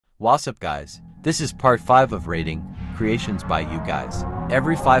What's up guys, this is part 5 of rating creations by you guys.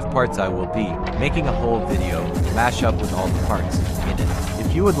 Every 5 parts I will be making a whole video mash up with all the parts in it.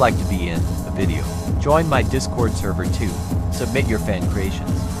 If you would like to be in a video, join my Discord server too. Submit your fan creations.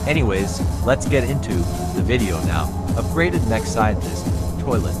 Anyways, let's get into the video now. Upgraded mech scientist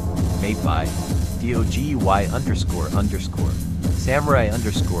toilet made by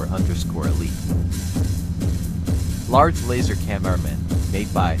DOGY__samurai__elite. Large laser cameraman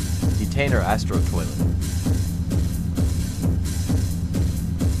made by Detainer Astro Toilet.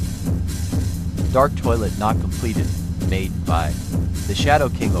 Dark toilet not completed made by the Shadow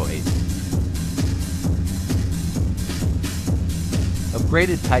King 08.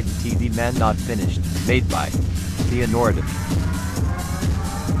 Upgraded Titan TV man not finished made by the Anorative.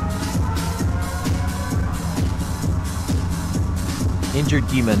 Injured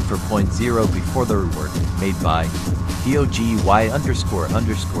demon for .0 before the rework made by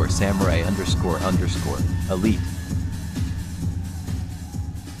DOGY__samurai_elite.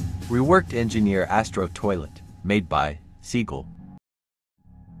 Reworked engineer Astro Toilet made by Seagull.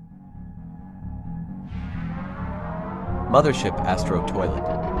 Mothership Astro Toilet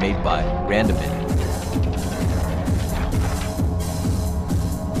made by Randomit.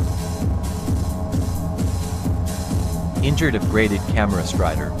 Injured upgraded camera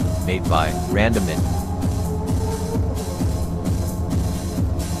strider made by Randomit.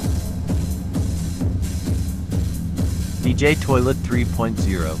 DJ Toilet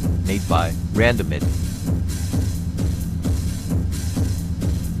 3.0 made by Randomit.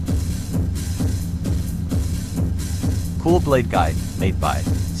 Cool Blade Guide made by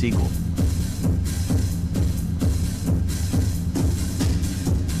Seagull.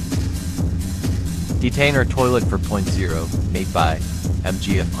 Detainer Toilet for .0 made by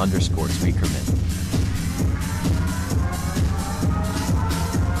MGF_Speakerman.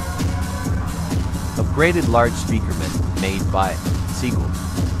 Upgraded large speakerman made by Seagull.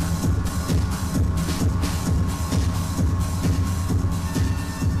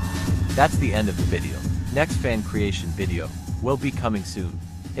 That's the end of the video. Next fan creation video will be coming soon.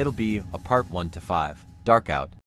 It'll be a part 1 to 5. Dark out.